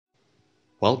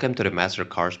Welcome to the Master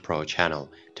Cars Pro channel.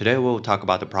 Today we will talk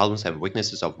about the problems and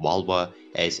weaknesses of Volvo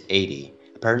S80.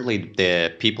 Apparently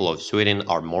the people of Sweden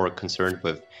are more concerned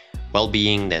with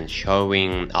well-being than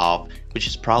showing off, which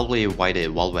is probably why the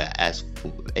Volvo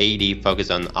S80 focused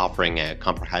on offering a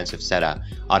comprehensive set of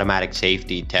automatic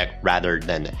safety tech rather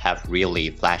than have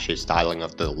really flashy styling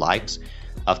of the likes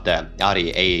of the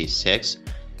Audi A6,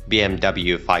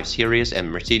 BMW 5 Series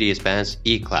and Mercedes-Benz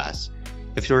E-Class.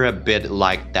 If you're a bit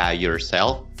like that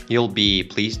yourself, you'll be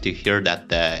pleased to hear that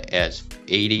the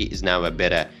S80 is now a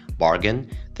bit of a bargain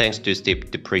thanks to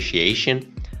steep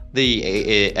depreciation.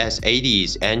 The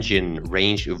S80's engine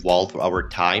range evolved over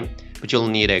time, but you'll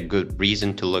need a good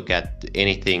reason to look at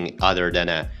anything other than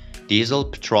a diesel.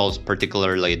 Petrols,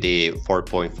 particularly the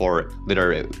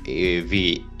 4.4-liter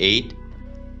V8,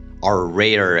 are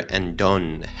rare and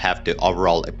don't have the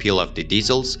overall appeal of the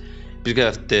diesels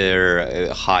because of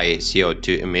their high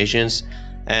CO2 emissions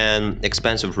and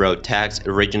expensive road tax.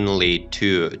 Originally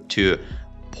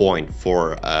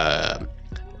 2.4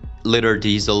 liter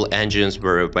diesel engines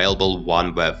were available,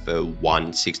 one with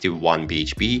 161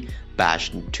 bhp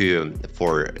bashed to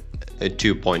for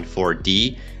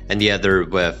 2.4D and the other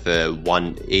with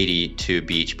 182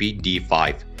 bhp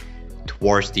D5.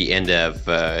 Towards the end of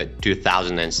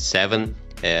 2007,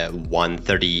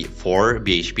 134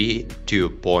 bhp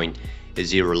 2.0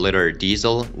 liter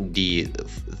diesel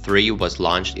D3 was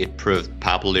launched. It proved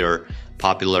popular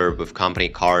with company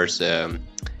cars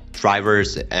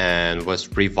drivers and was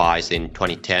revised in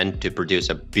 2010 to produce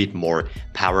a bit more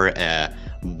power,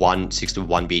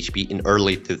 161 bhp. In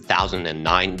early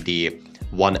 2009, the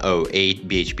 108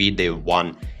 bhp, the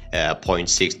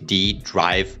 1.6D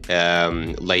drive,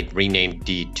 late renamed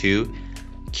D2,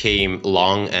 came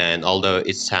along, and although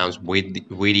it sounds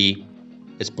witty,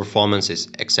 its performance is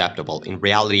acceptable. In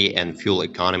reality and fuel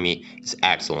economy is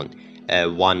excellent.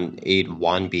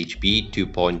 181 bhp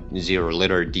 2.0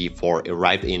 liter D4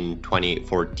 arrived in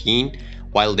 2014,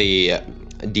 while the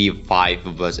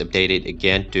D5 was updated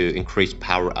again to increase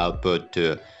power output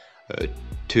to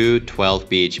 212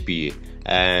 bhp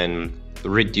and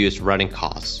reduce running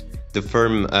costs. The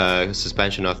firm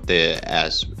suspension of the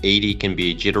S80 can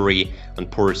be jittery on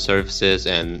poor surfaces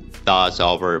and thus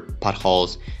over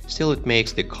potholes. Still, it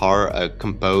makes the car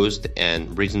composed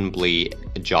and reasonably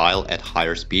agile at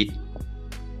higher speed.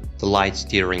 The light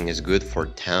steering is good for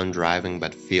town driving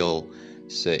but feels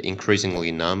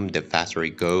increasingly numb the faster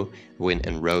you go. Wind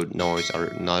and road noise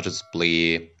are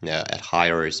noticeably at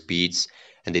higher speeds,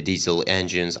 and the diesel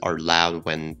engines are loud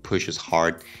when pushes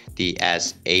hard. The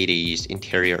S80's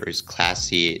interior is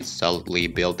classy, solidly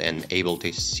built and able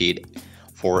to sit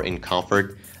for in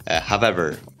comfort.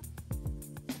 However,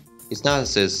 it's not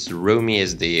as roomy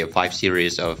as the 5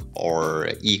 Series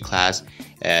or E-Class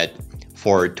at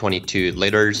 422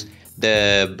 liters.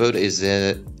 The boot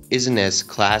isn't as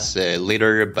class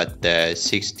liter, but the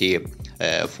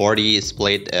 60-40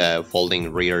 split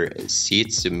folding rear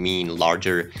seats mean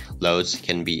larger loads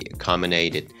can be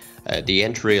accommodated. The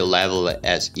entry-level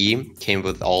SE came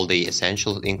with all the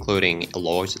essentials, including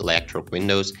alloys, electric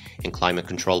windows, and climate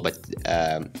control, but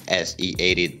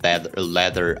SE80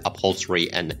 leather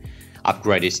upholstery and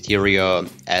upgraded stereo.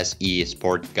 SE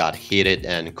Sport got heated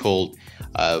and cooled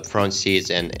front seats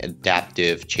and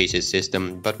adaptive chassis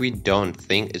system, but we don't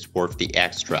think it's worth the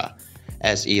extra.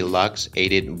 SE Lux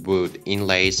aided wood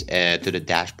inlays to the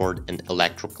dashboard and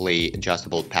electrically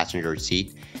adjustable passenger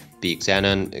seat, the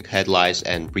xenon headlights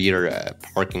and rear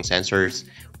parking sensors,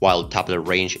 while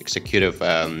top-of-the-range executive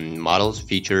models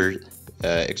feature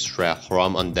extra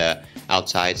chrome on the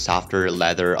outside, softer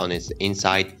leather on its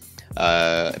inside,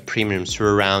 premium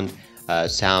surround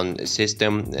sound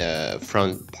system,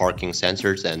 front parking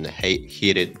sensors and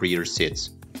heated rear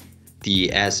seats. The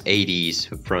S80's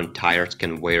front tires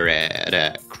can wear at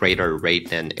a greater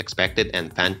rate than expected,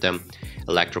 and phantom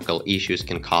electrical issues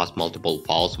can cause multiple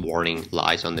false warning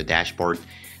lights on the dashboard.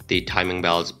 The timing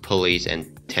belts, pulleys and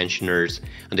tensioners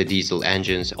on the diesel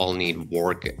engines all need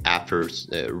work after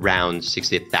around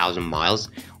 60,000 miles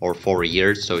or 4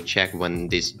 years, so check when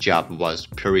this job was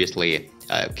previously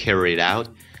carried out.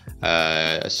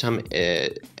 Some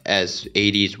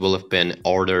S80s will have been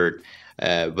ordered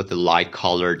with a light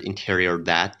colored interior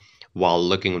that, while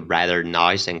looking rather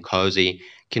nice and cozy,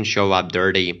 can show up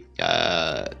dirty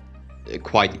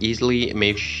quite easily.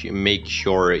 Make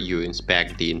sure you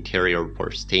inspect the interior for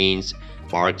stains,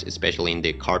 marks, especially in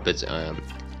the carpets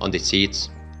on the seats,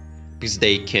 because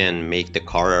they can make the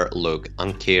car look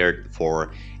uncared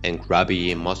for and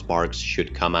grubby. Most marks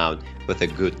should come out with a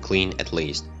good clean at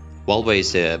least. Volvo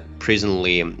is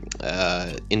presently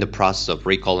in the process of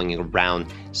recalling around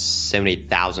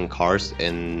 70,000 cars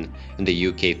in the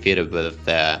UK fitted with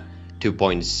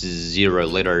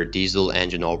 2.0-liter diesel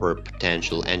engine over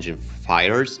potential engine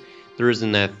failures. There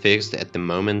isn't a fix at the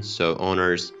moment, so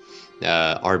owners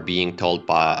are being told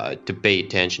to pay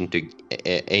attention to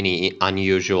any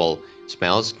unusual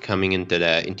smells coming into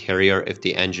the interior, if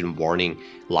the engine warning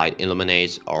light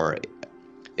illuminates, or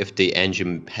if the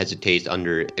engine hesitates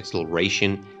under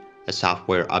acceleration. A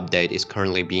software update is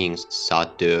currently being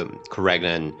sought to correct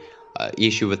an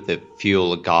issue with the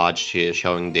fuel gauge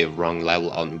showing the wrong level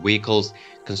on vehicles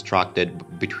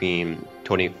constructed between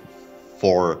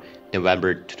 24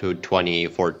 November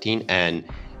 2014 and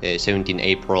 17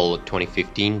 April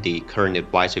 2015. The current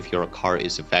advice if your car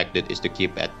is affected is to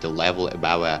keep at the level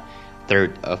above a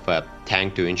third of a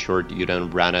tank to ensure you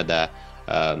don't run out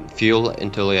of fuel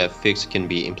until a fix can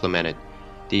be implemented.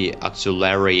 The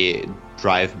auxiliary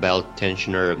drive belt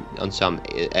tensioner on some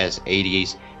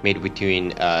S80s made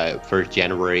between 1st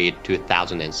January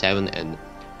 2007 and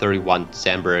 31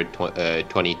 December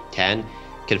 2010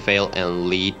 can fail and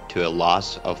lead to a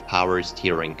loss of power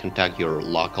steering. Contact your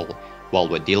local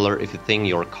Volvo dealer if you think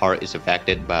your car is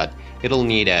affected, but it'll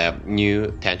need a new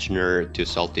tensioner to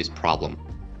solve this problem.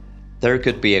 There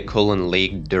could be a coolant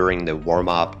leak during the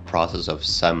warm-up process of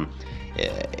some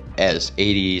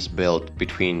S80s built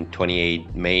between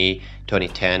 28 May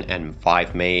 2010 and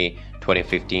 5 May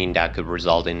 2015 that could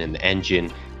result in an engine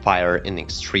fire. In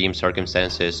extreme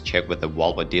circumstances, check with the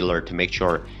Volvo dealer to make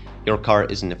sure your car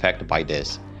isn't affected by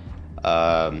this.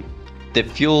 The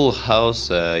fuel hose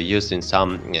used in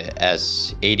some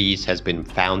S80s has been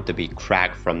found to be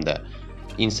cracked from the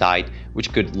inside,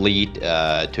 which could lead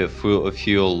to a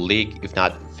fuel leak if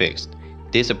not fixed.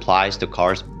 This applies to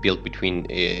cars built between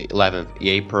 11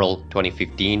 April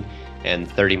 2015 and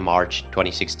 30 March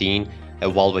 2016. A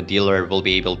Volvo dealer will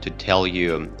be able to tell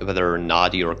you whether or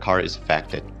not your car is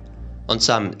affected. On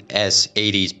some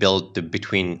S80s built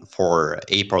between 4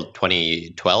 April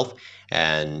 2012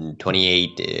 and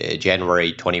 28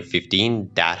 January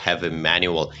 2015 that have a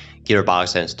manual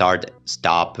gearbox and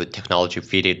start-stop technology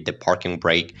fitted, the parking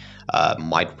brake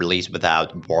might release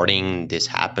without warning. This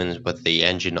happens with the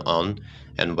engine on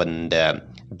and when the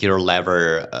gear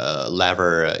lever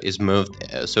is moved,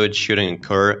 so it shouldn't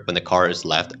occur when the car is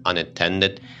left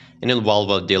unattended. And a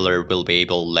Volvo dealer will be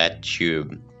able to let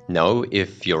you know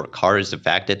if your car is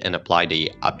affected and apply the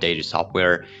updated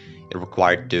software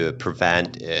required to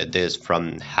prevent this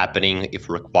from happening if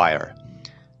required.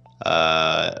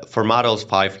 For models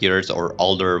 5 years or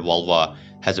older, Volvo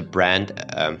has a brand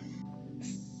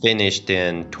finished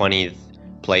in 20th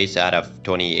place out of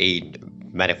 28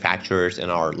 manufacturers in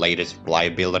our latest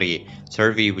reliability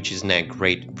survey, which is a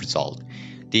great result.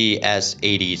 The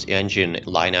S80's engine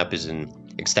lineup is an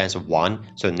extensive one,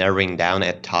 so narrowing down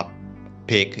a top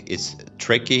pick is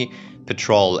tricky.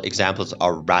 Petrol examples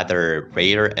are rather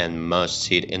rare and must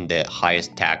sit in the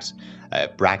highest tax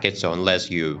bracket, so unless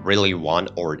you really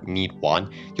want or need one,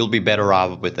 you'll be better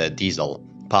off with a diesel.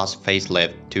 Post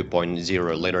facelift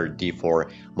 2.0-liter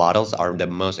D4 models are the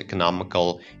most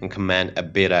economical and command a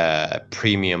bit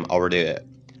premium over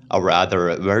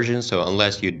other versions, so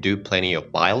unless you do plenty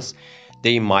of miles,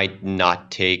 they might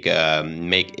not make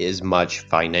as much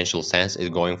financial sense as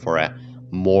going for a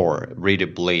more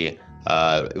readily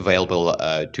available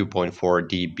 2.4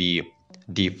 dB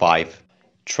D5.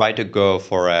 Try to go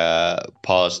for a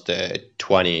post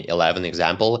 2011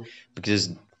 example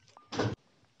because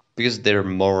they're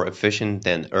more efficient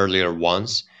than earlier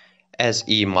ones.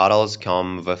 SE models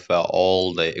come with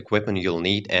all the equipment you'll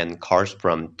need, and cars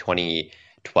from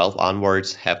 2012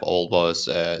 onwards have all those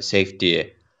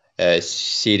city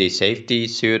safety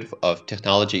suite of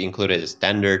technology included as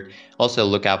standard. Also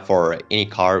look out for any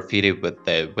car fitted with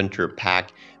the winter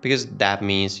pack, because that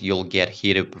means you'll get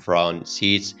heated front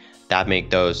seats that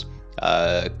make those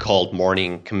cold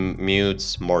morning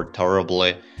commutes more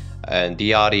tolerable. And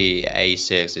the Audi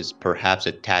A6 is perhaps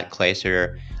a tad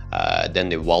classier than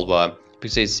the Volvo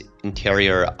because its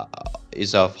interior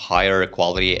is of higher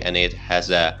quality and it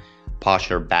has a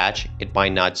posher badge. It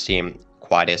might not seem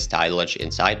quite as stylish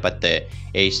inside, but the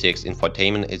A6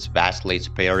 infotainment is vastly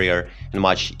superior and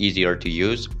much easier to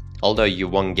use, although you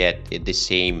won't get the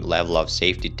same level of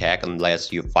safety tech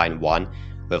unless you find one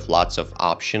with lots of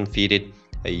options fitted.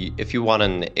 If you want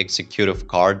an executive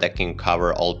car that can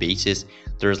cover all bases,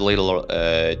 there's little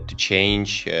to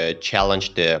challenge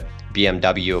the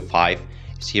BMW 5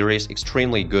 Series.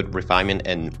 Extremely good refinement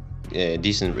and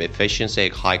decent efficiency,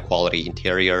 high quality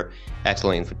interior,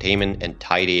 excellent infotainment, and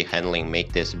tidy handling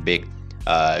make this big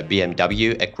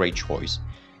BMW a great choice.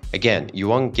 Again, you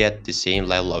won't get the same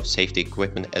level of safety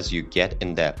equipment as you get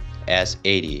in the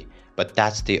S80, but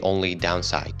that's the only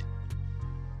downside.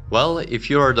 Well, if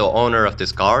you are the owner of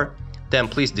this car, then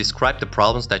please describe the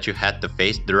problems that you had to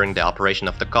face during the operation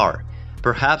of the car.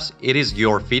 Perhaps it is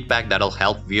your feedback that'll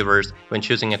help viewers when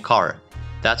choosing a car.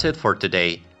 That's it for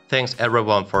today. Thanks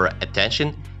everyone for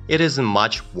attention. It isn't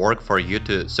much work for you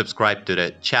to subscribe to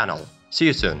the channel. See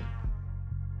you soon.